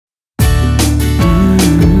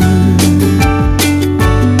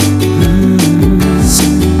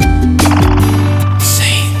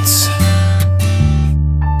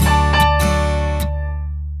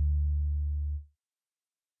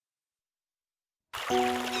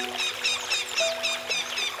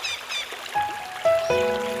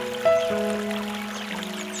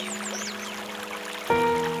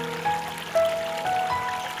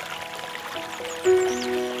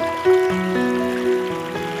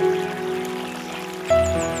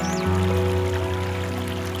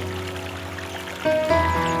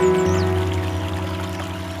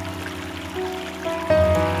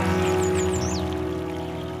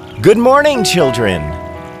Good morning, children.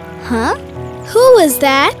 Huh? Who was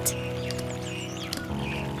that?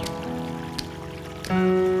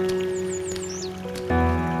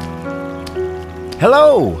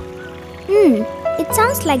 Hello. It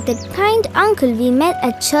sounds like that kind uncle we met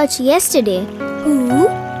at church yesterday. Who?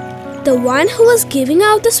 The one who was giving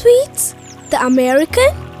out the sweets? The American?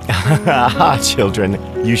 Ah, children,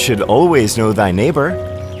 you should always know thy neighbor.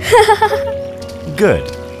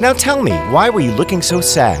 Good. Now tell me, why were you looking so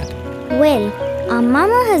sad? Well, our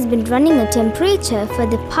mama has been running a temperature for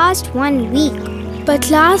the past 1 week. But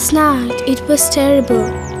last night it was terrible.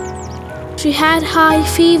 She had high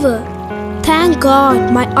fever. Thank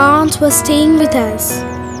God my aunt was staying with us.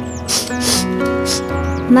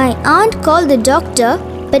 My aunt called the doctor,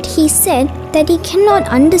 but he said that he cannot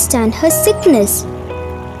understand her sickness.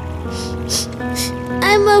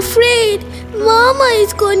 I'm afraid Mama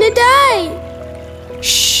is gonna die.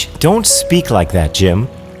 Shh, don't speak like that, Jim.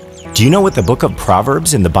 Do you know what the book of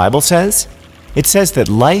Proverbs in the Bible says? It says that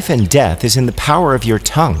life and death is in the power of your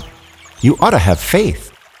tongue. You ought to have faith.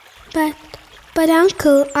 But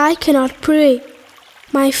Uncle, I cannot pray.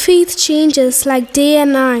 My faith changes like day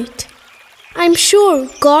and night. I'm sure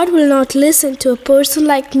God will not listen to a person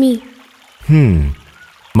like me.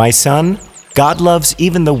 My son, God loves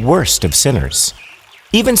even the worst of sinners.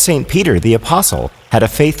 Even St. Peter the Apostle had a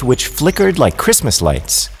faith which flickered like Christmas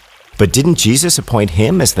lights. But didn't Jesus appoint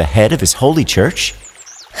him as the head of his holy church?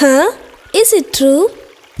 Huh? Is it true?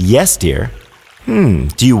 Yes, dear.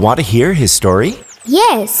 Do you want to hear his story?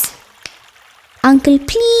 Yes. Uncle,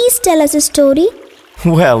 please tell us a story.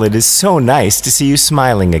 Well, it is so nice to see you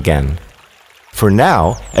smiling again. For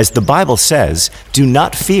now, as the Bible says, do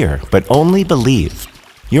not fear, but only believe.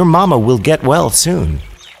 Your mama will get well soon.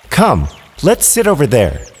 Come, let's sit over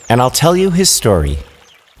there, and I'll tell you his story.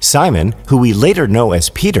 Simon, who we later know as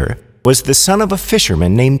Peter, was the son of a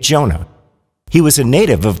fisherman named Jonah. He was a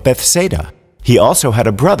native of Bethsaida. He also had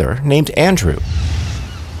a brother named Andrew.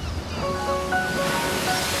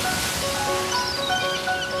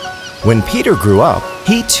 When Peter grew up,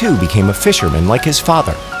 he too became a fisherman like his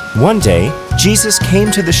father. One day, Jesus came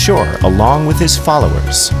to the shore along with his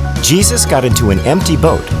followers. Jesus got into an empty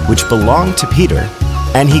boat which belonged to Peter,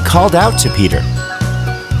 and he called out to Peter,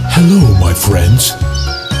 "Hello, my friends."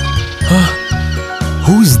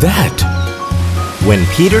 Who's that? When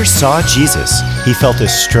Peter saw Jesus, he felt a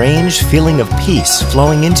strange feeling of peace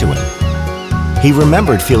flowing into him. He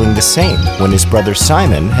remembered feeling the same when his brother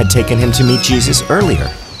Simon had taken him to meet Jesus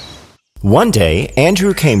earlier. One day,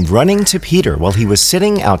 Andrew came running to Peter while he was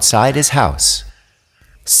sitting outside his house.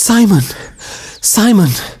 Simon,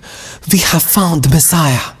 Simon, we have found the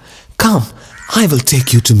Messiah. Come, I will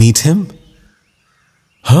take you to meet him.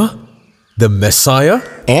 Huh? The Messiah?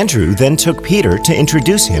 Andrew then took Peter to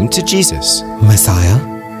introduce him to Jesus. Messiah,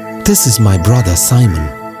 this is my brother Simon.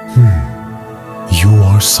 You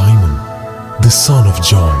are Simon, the son of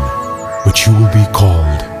John, but you will be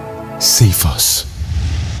called Cephas.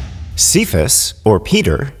 Cephas, or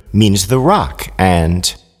Peter, means the rock,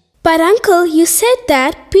 and... But Uncle, you said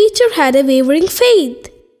that Peter had a wavering faith.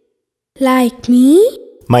 Like me?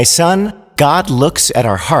 My son, God looks at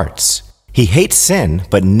our hearts. He hates sin,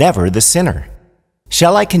 but never the sinner.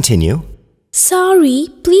 Shall I continue? Sorry,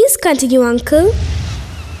 please continue, Uncle.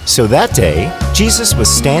 So that day, Jesus was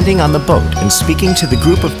standing on the boat and speaking to the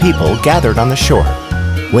group of people gathered on the shore.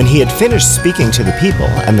 When he had finished speaking to the people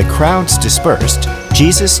and the crowds dispersed,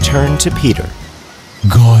 Jesus turned to Peter.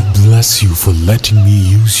 God bless you for letting me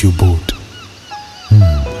use your boat.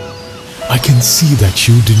 I can see that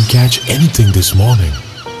you didn't catch anything this morning.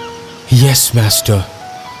 Yes, Master.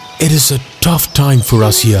 It is a tough time for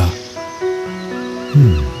us here.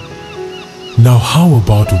 Now how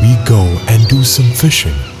about we go and do some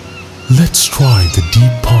fishing? Let's try the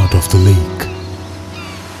deep part of the lake.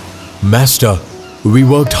 Master, we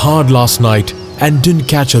worked hard last night and didn't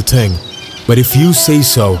catch a thing. But if you say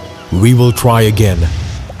so, we will try again.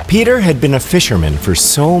 Peter had been a fisherman for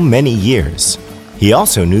so many years. He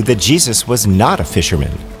also knew that Jesus was not a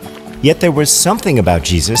fisherman. Yet there was something about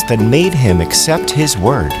Jesus that made him accept his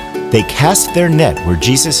word. They cast their net where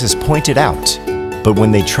Jesus has pointed out. But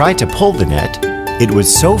when they tried to pull the net, it was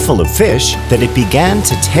so full of fish that it began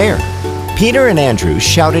to tear. Peter and Andrew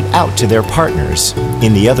shouted out to their partners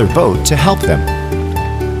in the other boat to help them.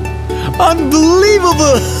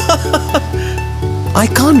 Unbelievable! I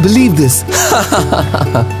can't believe this.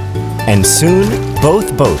 And soon,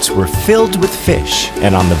 both boats were filled with fish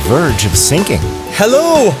and on the verge of sinking.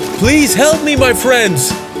 Hello! Please help me, my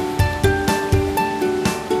friends!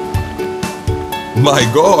 My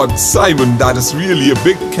God, Simon, that is really a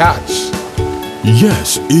big catch.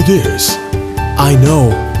 Yes, it is. I know.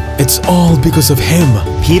 It's all because of him.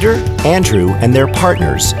 Peter, Andrew, and their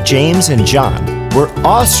partners, James and John, were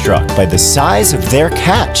awestruck by the size of their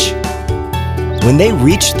catch. When they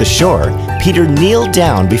reached the shore, Peter kneeled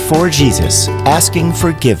down before Jesus, asking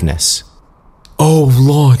forgiveness. Oh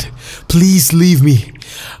Lord, please leave me.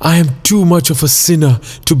 I am too much of a sinner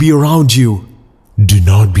to be around you. Do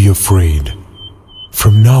not be afraid.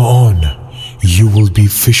 From now on, you will be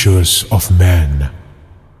fishers of men.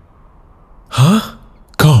 Huh?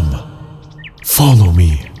 Come, follow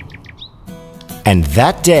me. And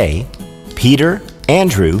that day, Peter,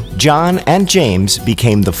 Andrew, John, and James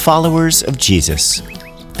became the followers of Jesus.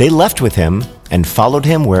 They left with him and followed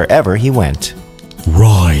him wherever he went.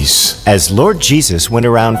 Rise. As Lord Jesus went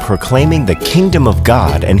around proclaiming the kingdom of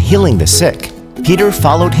God and healing the sick, Peter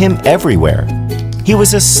followed him everywhere. He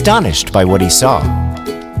was astonished by what he saw.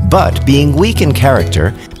 But being weak in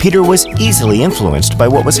character, Peter was easily influenced by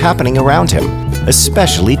what was happening around him,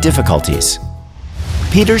 especially difficulties.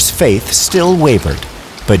 Peter's faith still wavered,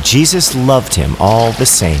 but Jesus loved him all the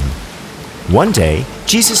same. One day,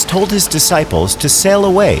 Jesus told his disciples to sail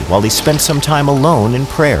away while he spent some time alone in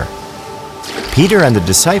prayer. Peter and the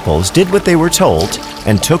disciples did what they were told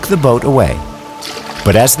and took the boat away.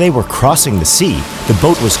 But as they were crossing the sea, the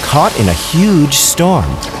boat was caught in a huge storm.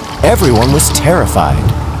 Everyone was terrified.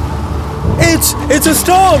 It's a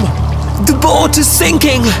storm! The boat is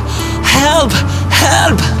sinking! Help!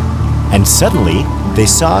 Help! And suddenly, they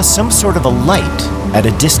saw some sort of a light at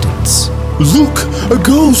a distance. Look, a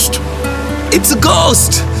ghost! It's a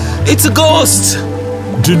ghost! It's a ghost!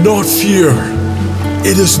 Do not fear.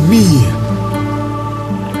 It is me.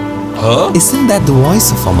 Huh? Isn't that the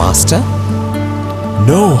voice of our master?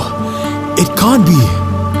 No, it can't be.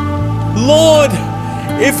 Lord,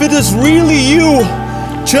 if it is really you,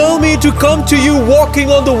 tell me to come to you walking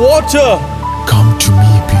on the water. Come to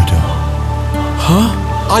me, Peter. Huh?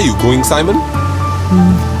 Are you going, Simon?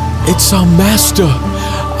 It's our master.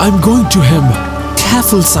 I'm going to him.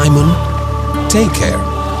 Careful, Simon. Take care.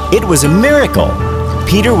 It was a miracle.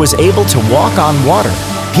 Peter was able to walk on water.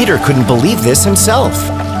 Peter couldn't believe this himself.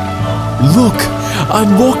 Look,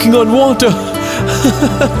 I'm walking on water.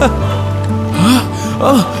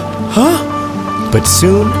 But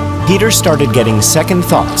soon, Peter started getting second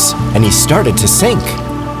thoughts, and he started to sink.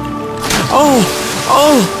 Oh,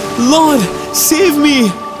 Lord, save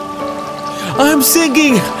me. I'm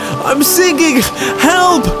sinking. I'm sinking.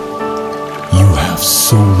 Help. You have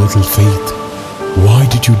so little faith. Why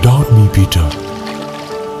did you doubt me, Peter?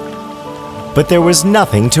 But there was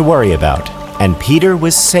nothing to worry about, and Peter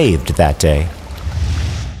was saved that day.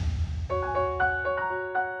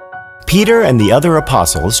 Peter and the other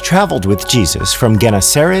apostles traveled with Jesus from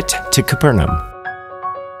Gennesaret to Capernaum,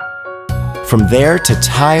 from there to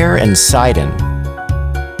Tyre and Sidon,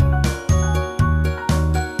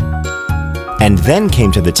 and then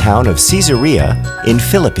came to the town of Caesarea in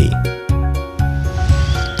Philippi.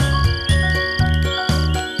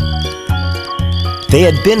 They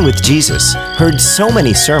had been with Jesus, heard so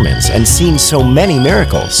many sermons, and seen so many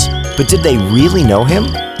miracles, but did they really know him?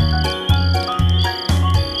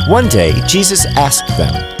 One day, Jesus asked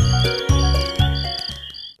them,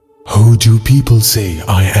 Who do people say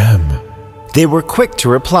I am? They were quick to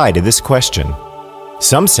reply to this question.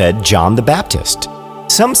 Some said John the Baptist,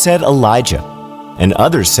 some said Elijah, and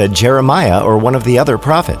others said Jeremiah or one of the other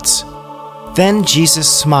prophets. Then Jesus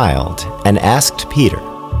smiled and asked Peter,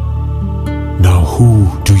 Now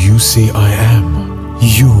who do you say I am?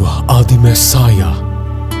 You are the Messiah,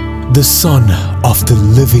 the Son of the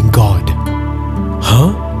living God.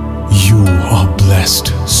 Huh? You are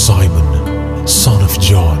blessed, Simon, son of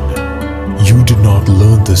John. You did not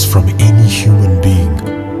learn this from any human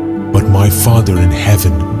being, but my Father in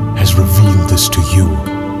heaven has revealed this to you.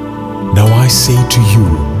 Now I say to you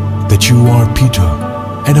that you are Peter,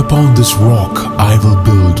 and upon this rock I will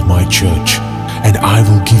build my church, and I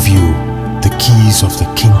will give you the keys of the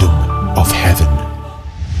kingdom of heaven.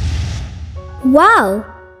 Wow!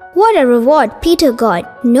 What a reward Peter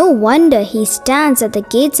got. No wonder he stands at the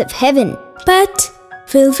gates of heaven. But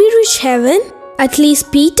will we reach heaven? At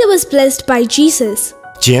least Peter was blessed by Jesus.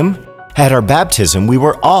 Jim, at our baptism we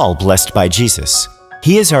were all blessed by Jesus.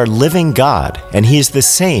 He is our living God, and He is the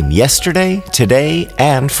same yesterday, today,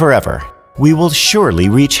 and forever. We will surely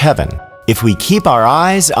reach heaven if we keep our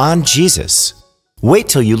eyes on Jesus. Wait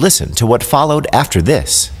till you listen to what followed after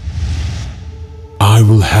this. I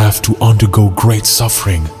will have to undergo great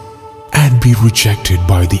suffering and be rejected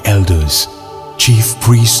by the elders, chief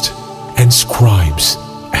priests, and scribes,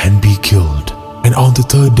 and be killed. And on the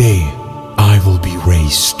third day, I will be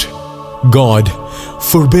raised. God,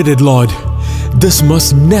 forbid it, Lord. This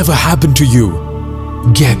must never happen to you.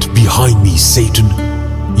 Get behind me, Satan.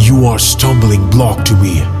 You are a stumbling block to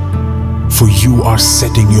me. For you are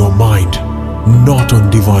setting your mind not on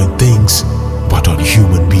divine things, but on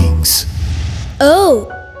human beings. Oh,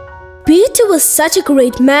 Peter was such a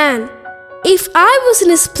great man. If I was in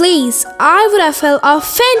his place, I would have felt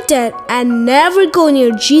offended and never go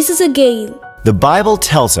near Jesus again. The Bible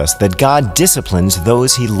tells us that God disciplines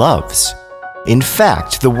those He loves. In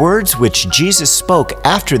fact, the words which Jesus spoke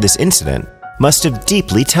after this incident must have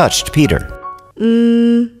deeply touched Peter.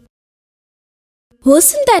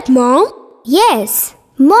 Wasn't that Mom? Yes.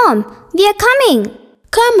 Mom, we are coming.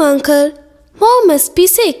 Come, Uncle. Mom must be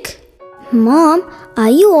sick. Mom,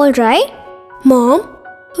 are you all right? Mom,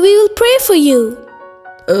 we will pray for you.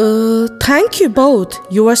 Thank you both.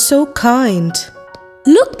 You are so kind.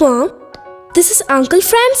 Look, Mom. This is Uncle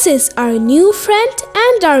Francis, our new friend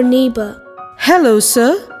and our neighbor. Hello,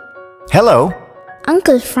 sir. Hello.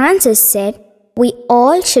 Uncle Francis said we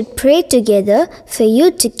all should pray together for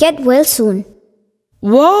you to get well soon.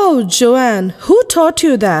 Wow, Joanne, who taught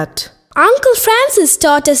you that? Uncle Francis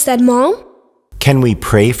taught us that, Mom. Can we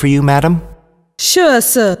pray for you, madam? Sure,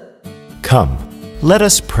 sir. Come, let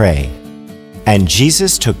us pray. And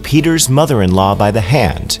Jesus took Peter's mother-in-law by the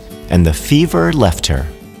hand, and the fever left her.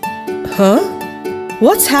 Huh?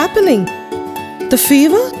 What's happening? The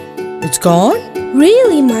fever? It's gone?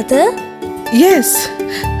 Really, Mother? Yes.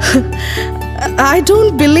 I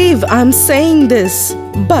don't believe I'm saying this,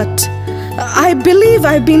 but I believe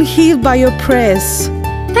I've been healed by your prayers.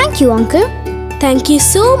 Thank you, Uncle. Thank you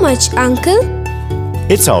so much, Uncle.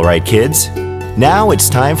 It's all right, kids. Now it's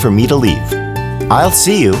time for me to leave. I'll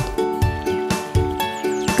see you.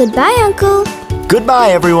 Goodbye, Uncle. Goodbye,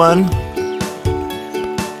 everyone.